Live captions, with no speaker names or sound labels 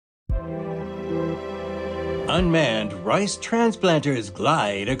Unmanned rice transplanters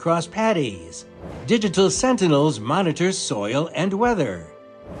glide across paddies. Digital sentinels monitor soil and weather.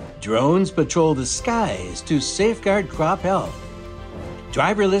 Drones patrol the skies to safeguard crop health.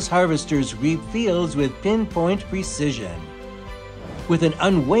 Driverless harvesters reap fields with pinpoint precision. With an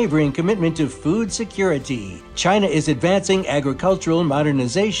unwavering commitment to food security, China is advancing agricultural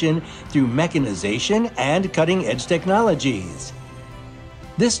modernization through mechanization and cutting-edge technologies.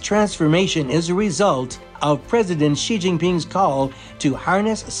 This transformation is a result of President Xi Jinping's call to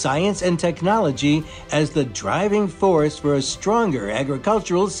harness science and technology as the driving force for a stronger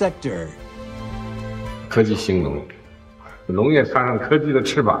agricultural sector. 科技兴农，农业插上科技的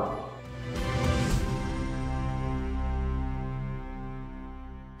翅膀。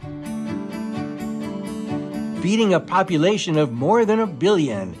 Feeding a population of more than 1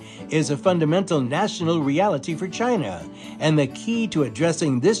 billion is a fundamental national reality for China, and the key to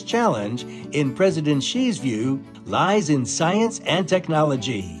addressing this challenge, in President Xi's view, lies in science and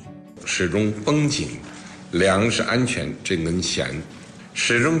technology. 始终绷紧粮食安全这根弦，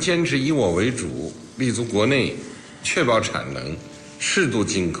始终坚持以我为主，立足国内，确保产能，适度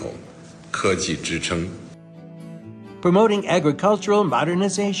进口，科技支撑。 Promoting agricultural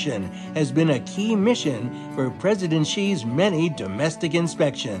modernization has been a key mission for President Xi's many domestic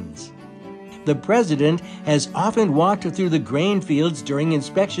inspections. The president has often walked through the grain fields during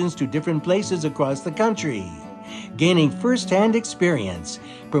inspections to different places across the country, gaining first-hand experience,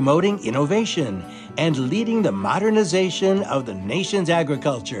 promoting innovation, and leading the modernization of the nation's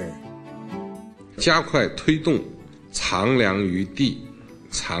agriculture. 加快推动藏粮于地、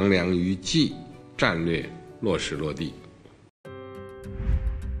藏粮于技战略 落实落地。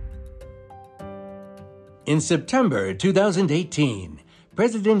 In September 2018,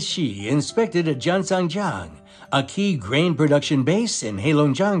 President Xi inspected at Jiansangjiang, a key grain production base in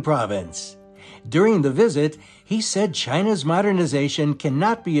Heilongjiang province. During the visit, he said China's modernization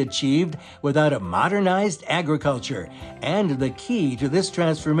cannot be achieved without a modernized agriculture, and the key to this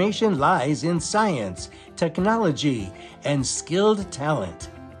transformation lies in science, technology, and skilled talent.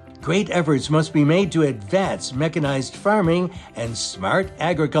 Great efforts must be made to advance mechanized farming and smart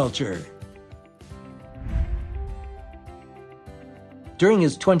agriculture. During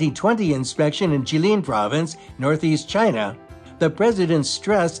his 2020 inspection in Jilin Province, northeast China, the president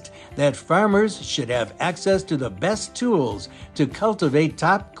stressed that farmers should have access to the best tools to cultivate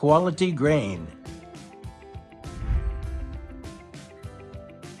top-quality grain.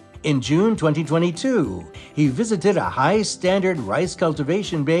 In June 2022, he visited a high-standard rice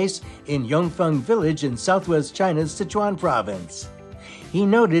cultivation base in Yongfeng Village in southwest China's Sichuan province. He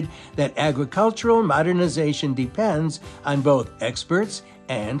noted that agricultural modernization depends on both experts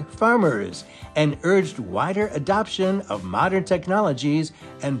and farmers, and urged wider adoption of modern technologies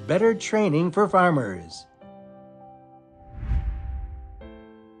and better training for farmers.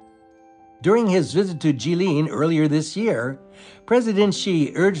 During his visit to Jilin earlier this year, President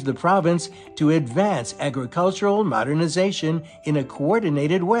Xi urged the province to advance agricultural modernization in a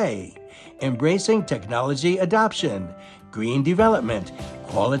coordinated way, embracing technology adoption, green development,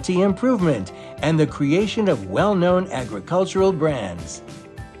 quality improvement, and the creation of well-known agricultural brands.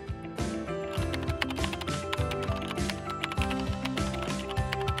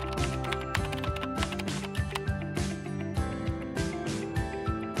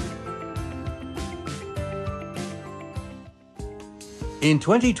 In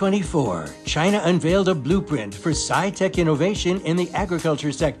 2024, China unveiled a blueprint for Sci-tech innovation in the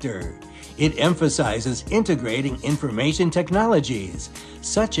agriculture sector. It emphasizes integrating information technologies,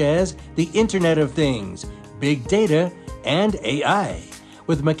 such as the Internet of Things, big data, and AI,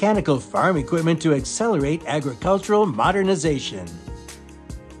 with mechanical farm equipment to accelerate agricultural modernization.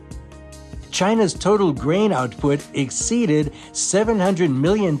 China's total grain output exceeded 700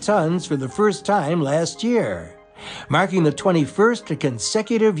 million tons for the first time last year, marking the 21st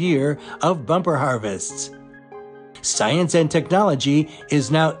consecutive year of bumper harvests. Science and technology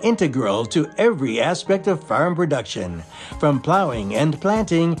is now integral to every aspect of farm production, from plowing and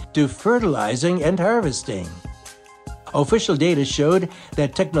planting to fertilizing and harvesting. Official data showed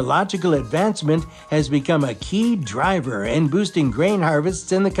that technological advancement has become a key driver in boosting grain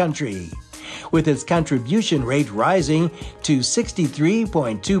harvests in the country, with its contribution rate rising to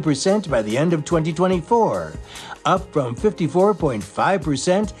 63.2% by the end of 2024, up from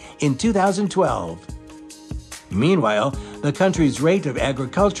 54.5% in 2012. Meanwhile, the country's rate of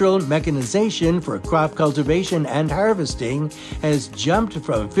agricultural mechanization for crop cultivation and harvesting has jumped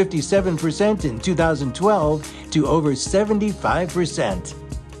from 57% in 2012 to over 75%.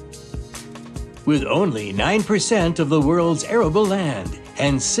 With only 9% of the world's arable land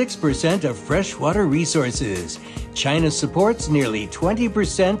and 6% of freshwater resources. China supports nearly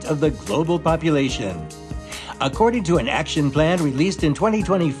 20% of the global population. According to an action plan released in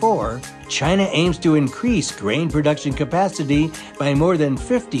 2024, China aims to increase grain production capacity by more than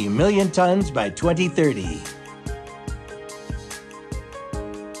 50 million tons by 2030.